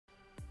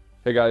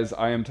Hey guys,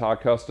 I am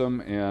Tock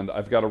Custom, and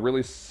I've got a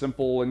really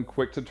simple and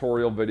quick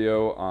tutorial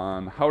video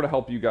on how to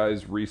help you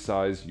guys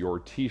resize your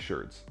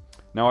t-shirts.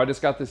 Now, I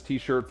just got this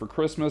t-shirt for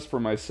Christmas for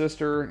my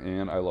sister,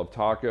 and I love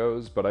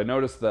tacos, but I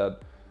noticed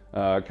that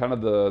kind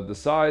of the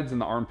sides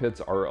and the armpits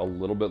are a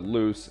little bit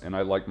loose, and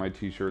I like my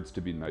t-shirts to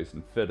be nice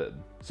and fitted.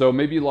 So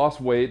maybe you lost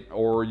weight,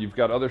 or you've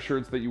got other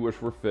shirts that you wish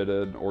were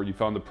fitted, or you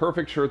found the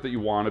perfect shirt that you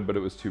wanted, but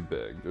it was too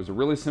big. There's a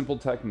really simple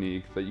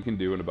technique that you can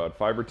do in about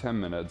 5 or 10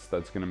 minutes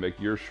that's going to make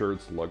your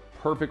shirts look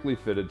perfectly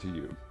fitted to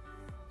you.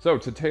 So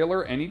to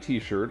tailor any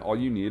t-shirt, all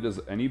you need is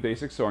any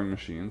basic sewing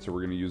machine. So we're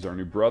going to use our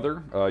new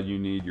brother. You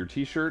need your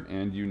t-shirt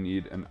and you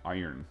need an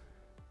iron.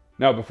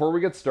 Now, before we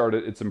get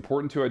started, it's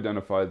important to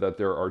identify that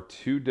there are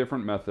two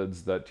different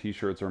methods that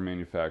t-shirts are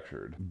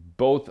manufactured.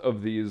 Both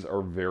of these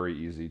are very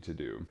easy to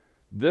do.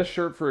 This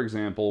shirt, for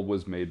example,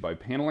 was made by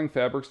paneling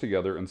fabrics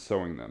together and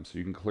sewing them. So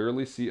you can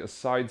clearly see a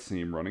side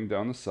seam running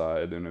down the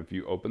side, and if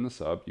you open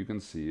this up, you can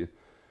see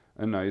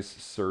a nice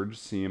serge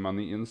seam on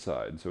the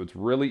inside. So it's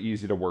really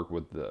easy to work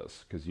with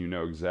this because you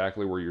know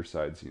exactly where your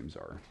side seams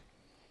are.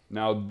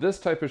 Now, this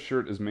type of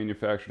shirt is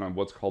manufactured on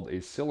what's called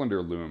a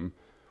cylinder loom,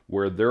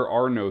 where there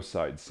are no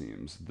side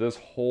seams. This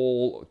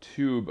whole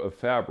tube of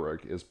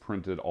fabric is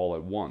printed all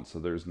at once, so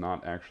there's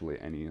not actually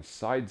any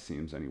side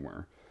seams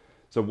anywhere.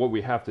 So what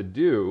we have to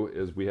do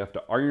is we have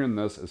to iron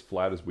this as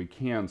flat as we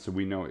can so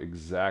we know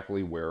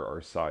exactly where our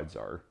sides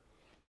are.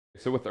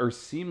 So with our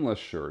seamless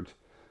shirt,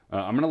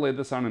 I'm going to lay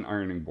this on an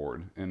ironing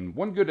board, and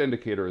one good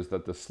indicator is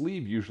that the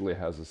sleeve usually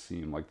has a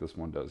seam like this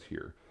one does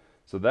here.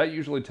 So that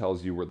usually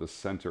tells you where the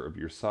center of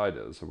your side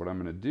is. So what I'm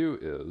going to do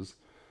is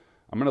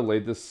I'm going to lay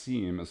this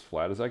seam as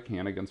flat as I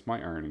can against my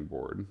ironing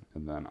board,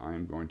 and then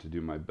I'm going to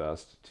do my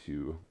best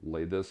to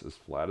lay this as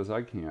flat as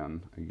I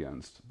can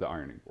against the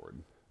ironing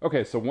board.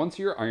 Okay, so once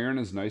your iron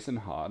is nice and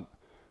hot,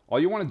 all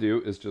you want to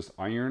do is just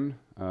iron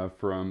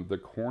from the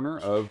corner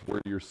of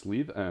where your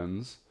sleeve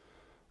ends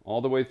all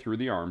the way through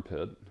the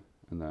armpit,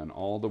 and then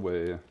all the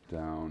way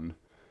down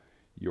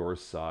your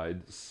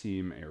side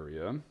seam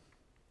area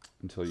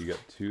until you get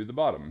to the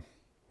bottom.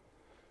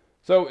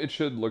 So it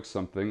should look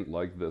something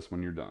like this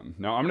when you're done.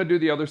 Now I'm going to do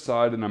the other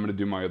side, and I'm going to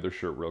do my other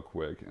shirt real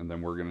quick, and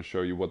then we're going to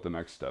show you what the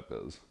next step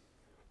is.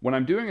 When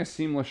I'm doing a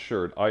seamless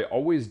shirt, I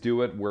always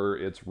do it where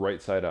it's right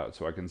side out,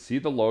 so I can see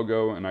the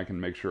logo and I can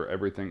make sure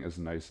everything is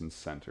nice and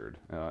centered.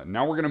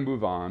 Now we're going to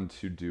move on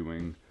to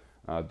doing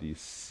the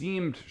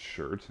seamed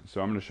shirt,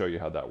 so I'm going to show you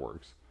how that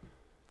works.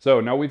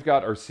 So now we've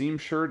got our seam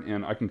shirt,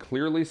 and I can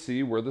clearly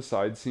see where the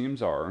side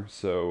seams are,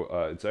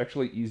 so it's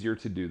actually easier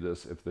to do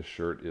this if the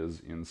shirt is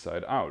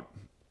inside out.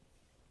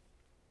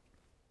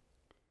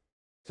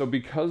 So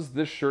because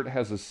this shirt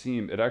has a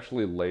seam, it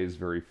actually lays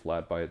very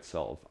flat by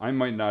itself. I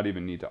might not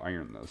even need to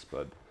iron this,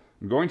 but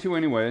I'm going to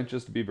anyway,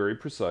 just to be very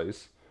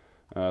precise.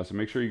 So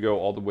make sure you go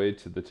all the way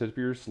to the tip of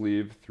your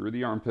sleeve, through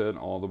the armpit,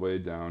 all the way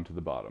down to the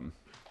bottom.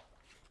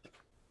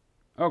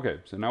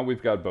 Okay, so now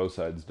we've got both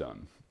sides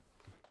done.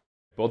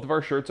 Both of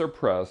our shirts are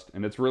pressed,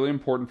 and it's really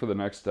important for the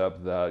next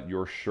step that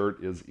your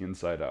shirt is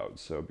inside out.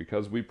 So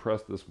because we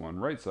pressed this one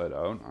right side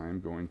out, I'm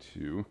going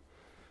to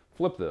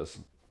flip this.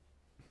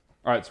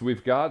 All right, so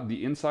we've got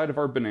the inside of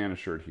our banana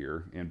shirt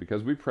here, and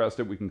because we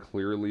pressed it, we can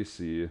clearly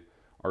see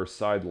our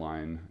side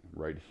line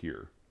right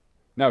here.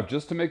 Now,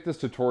 just to make this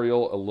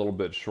tutorial a little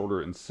bit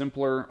shorter and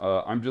simpler,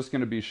 I'm just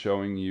going to be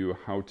showing you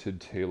how to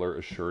tailor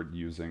a shirt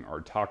using our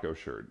taco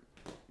shirt.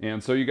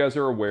 And so you guys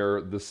are aware,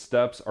 the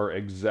steps are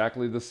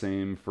exactly the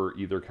same for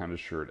either kind of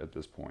shirt at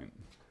this point.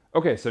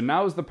 Okay, so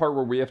now is the part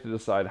where we have to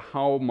decide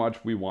how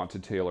much we want to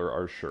tailor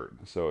our shirt.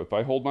 So if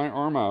I hold my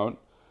arm out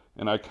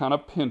and I kind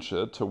of pinch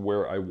it to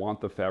where I want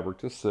the fabric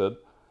to sit,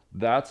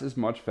 that's as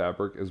much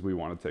fabric as we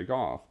want to take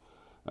off.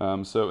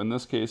 So in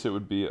this case, it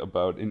would be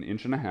about 1.5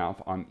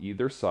 inches on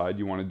either side.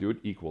 You want to do it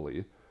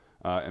equally,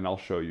 and I'll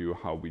show you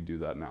how we do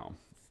that now.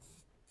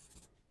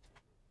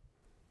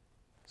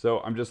 So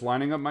I'm just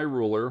lining up my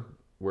ruler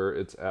where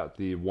it's at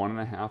the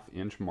 1.5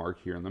 inch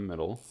mark here in the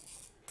middle.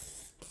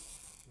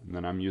 And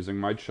then I'm using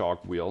my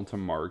chalk wheel to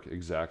mark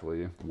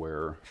exactly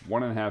where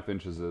 1.5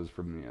 inches is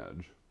from the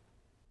edge.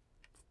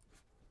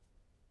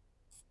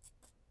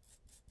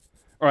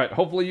 All right,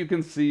 hopefully you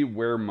can see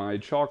where my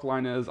chalk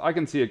line is. I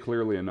can see it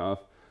clearly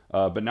enough,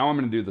 but now I'm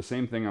going to do the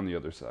same thing on the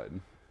other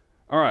side.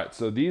 All right,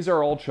 so these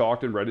are all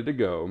chalked and ready to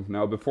go.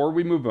 Now, before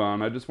we move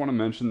on, I just want to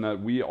mention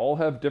that we all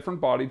have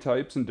different body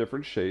types and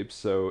different shapes.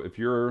 So if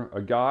you're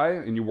a guy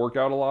and you work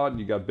out a lot and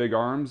you got big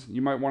arms,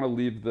 you might want to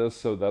leave this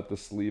so that the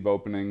sleeve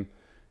opening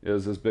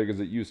is as big as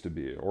it used to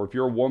be. Or if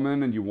you're a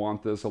woman and you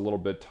want this a little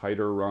bit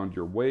tighter around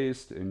your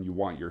waist and you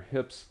want your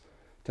hips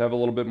to have a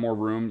little bit more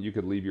room, you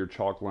could leave your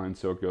chalk line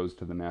so it goes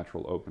to the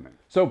natural opening.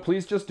 So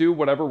please just do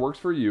whatever works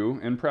for you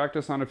and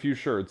practice on a few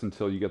shirts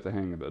until you get the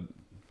hang of it.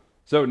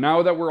 So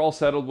now that we're all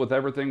settled with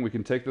everything, we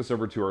can take this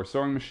over to our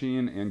sewing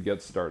machine and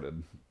get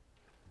started.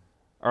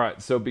 All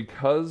right, so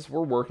because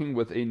we're working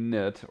with a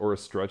knit or a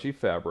stretchy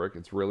fabric,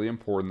 it's really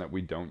important that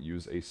we don't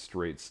use a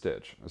straight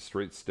stitch. A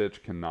straight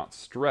stitch cannot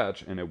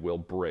stretch and it will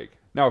break.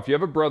 Now, if you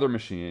have a brother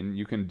machine,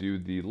 you can do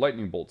the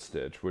lightning bolt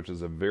stitch, which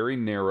is a very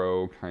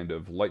narrow kind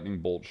of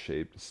lightning bolt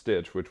shaped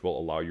stitch, which will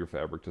allow your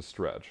fabric to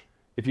stretch.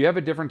 If you have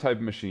a different type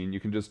of machine,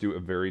 you can just do a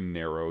very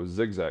narrow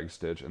zigzag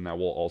stitch, and that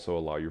will also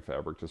allow your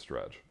fabric to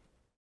stretch.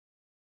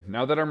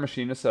 Now that our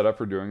machine is set up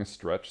for doing a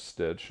stretch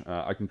stitch,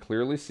 I can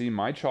clearly see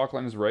my chalk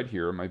line is right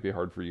here. It might be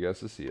hard for you guys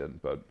to see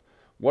it, but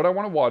what I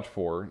want to watch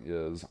for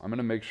is I'm going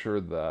to make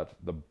sure that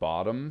the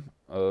bottom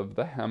of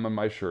the hem of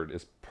my shirt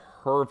is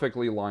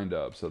perfectly lined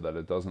up so that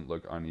it doesn't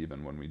look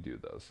uneven when we do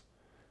this.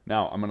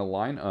 Now I'm going to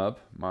line up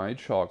my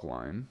chalk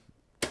line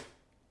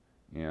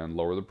and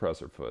lower the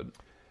presser foot.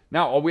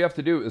 Now all we have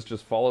to do is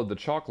just follow the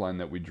chalk line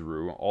that we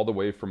drew all the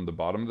way from the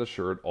bottom of the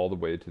shirt all the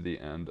way to the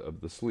end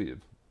of the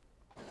sleeve.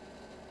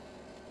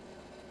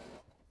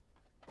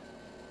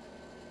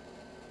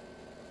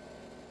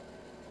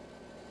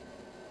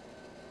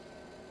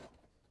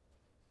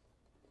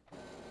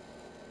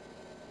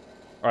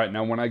 Alright,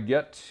 now when I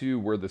get to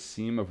where the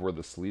seam of where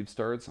the sleeve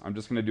starts, I'm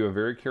just going to do a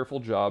very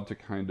careful job to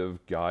kind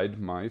of guide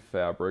my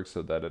fabric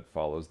so that it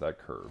follows that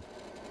curve.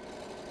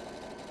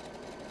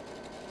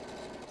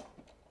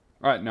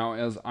 Alright, now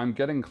as I'm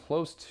getting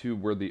close to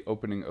where the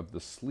opening of the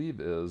sleeve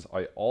is,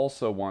 I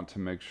also want to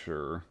make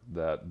sure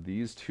that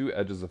these two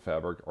edges of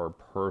fabric are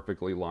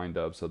perfectly lined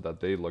up so that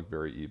they look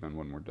very even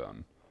when we're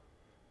done.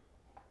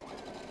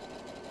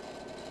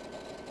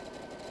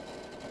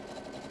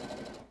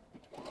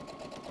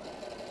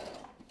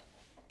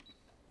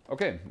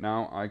 Okay,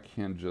 now I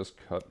can just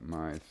cut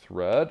my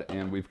thread,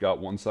 and we've got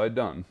one side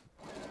done.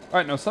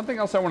 Alright, now something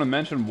else I want to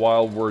mention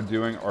while we're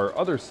doing our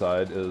other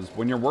side is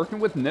when you're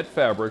working with knit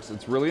fabrics,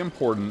 it's really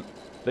important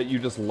that you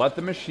just let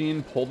the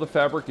machine pull the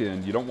fabric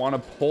in. You don't want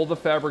to pull the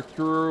fabric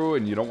through,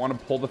 and you don't want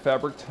to pull the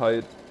fabric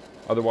tight.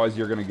 Otherwise,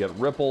 you're going to get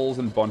ripples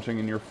and bunching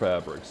in your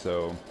fabric.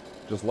 So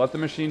just let the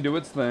machine do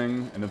its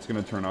thing, and it's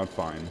going to turn out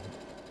fine.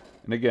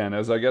 And again,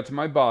 as I get to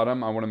my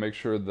bottom, I want to make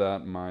sure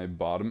that my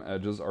bottom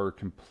edges are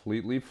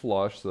completely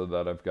flush so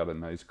that I've got a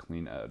nice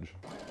clean edge.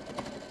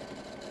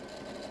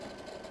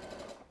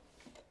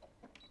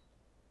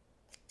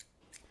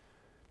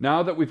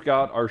 Now that we've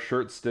got our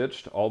shirt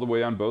stitched all the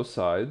way on both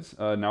sides,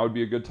 now would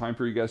be a good time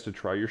for you guys to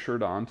try your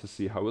shirt on to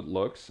see how it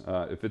looks.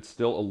 If it's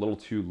still a little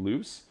too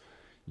loose,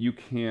 you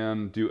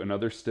can do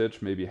another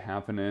stitch, maybe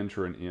 1/2 inch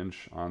or 1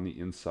 inch on the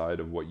inside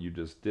of what you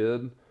just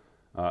did.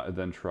 And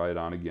then try it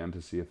on again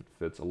to see if it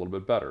fits a little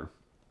bit better.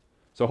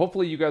 So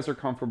hopefully you guys are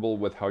comfortable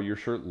with how your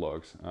shirt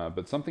looks,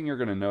 but something you're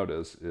going to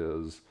notice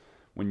is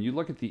when you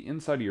look at the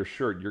inside of your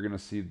shirt, you're going to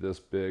see this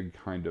big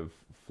kind of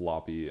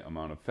floppy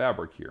amount of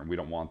fabric here, and we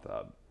don't want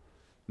that.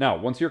 Now,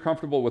 once you're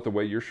comfortable with the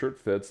way your shirt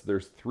fits,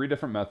 there's 3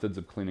 different methods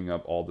of cleaning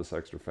up all this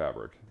extra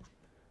fabric.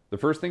 The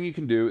first thing you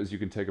can do is you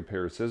can take a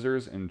pair of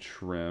scissors and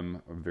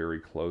trim very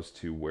close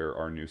to where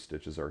our new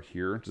stitches are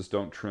here. Just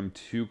don't trim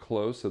too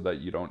close so that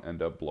you don't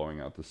end up blowing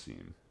out the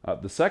seam.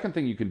 The second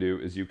thing you can do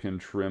is you can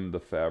trim the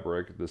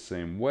fabric the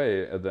same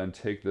way and then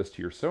take this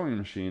to your sewing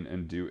machine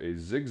and do a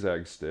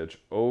zigzag stitch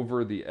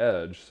over the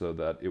edge so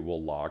that it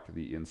will lock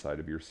the inside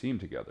of your seam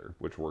together,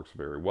 which works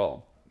very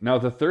well. Now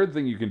the third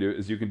thing you can do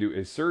is you can do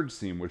a serge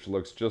seam, which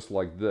looks just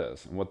like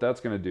this. And what that's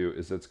going to do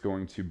is it's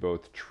going to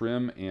both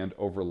trim and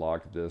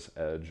overlock this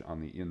edge on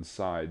the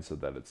inside so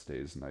that it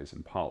stays nice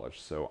and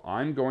polished. So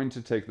I'm going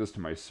to take this to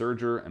my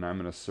serger and I'm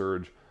going to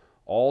serge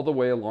all the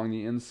way along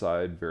the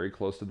inside very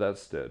close to that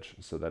stitch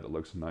so that it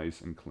looks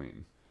nice and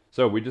clean.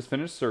 So we just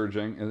finished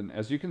serging, and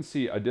as you can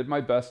see, I did my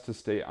best to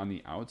stay on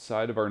the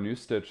outside of our new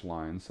stitch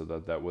line so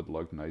that that would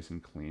look nice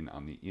and clean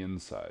on the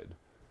inside.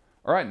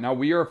 Alright, now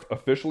we are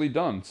officially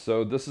done.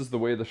 So this is the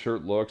way the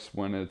shirt looks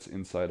when it's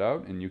inside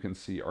out, and you can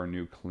see our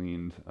new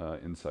cleaned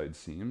inside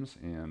seams.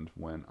 And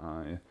when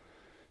I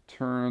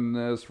turn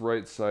this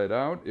right side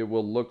out, it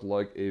will look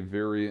like a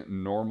very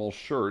normal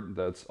shirt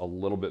that's a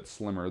little bit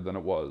slimmer than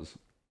it was.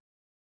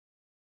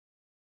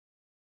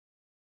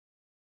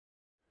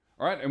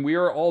 Alright, and we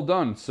are all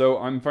done. So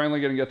I'm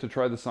finally going to get to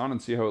try this on and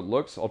see how it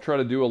looks. I'll try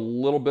to do a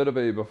little bit of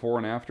a before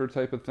and after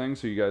type of thing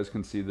so you guys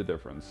can see the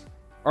difference.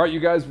 Alright,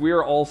 you guys, we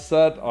are all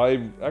set.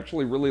 I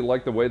actually really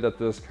like the way that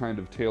this kind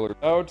of tailored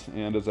out,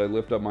 and as I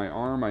lift up my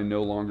arm, I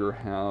no longer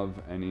have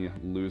any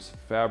loose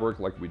fabric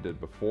like we did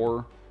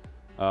before.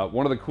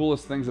 One of the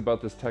coolest things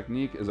about this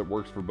technique is it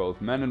works for both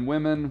men and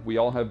women. We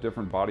all have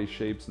different body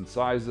shapes and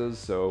sizes,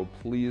 so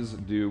please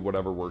do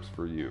whatever works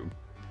for you.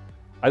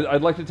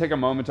 I'd like to take a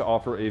moment to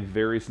offer a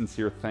very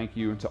sincere thank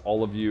you to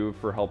all of you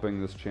for helping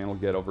this channel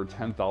get over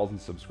 10,000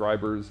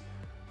 subscribers.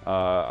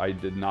 I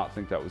did not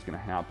think that was going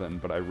to happen,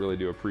 but I really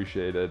do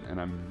appreciate it, and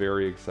I'm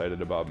very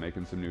excited about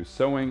making some new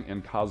sewing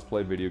and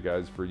cosplay video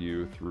guides for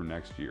you through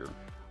next year.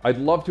 I'd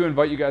love to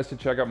invite you guys to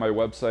check out my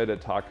website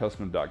at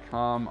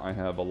tockcustom.com. I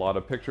have a lot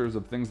of pictures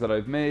of things that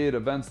I've made,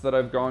 events that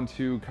I've gone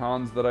to,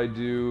 cons that I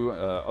do,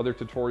 other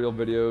tutorial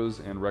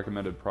videos, and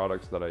recommended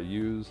products that I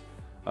use.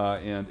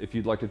 And if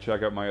you'd like to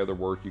check out my other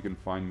work, you can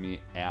find me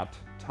at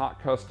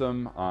Tock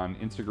Custom on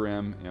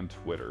Instagram and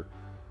Twitter.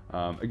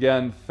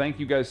 Again,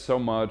 thank you guys so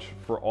much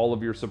for all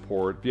of your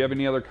support. If you have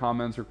any other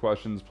comments or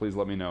questions, please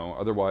let me know.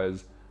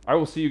 Otherwise, I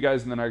will see you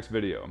guys in the next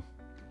video.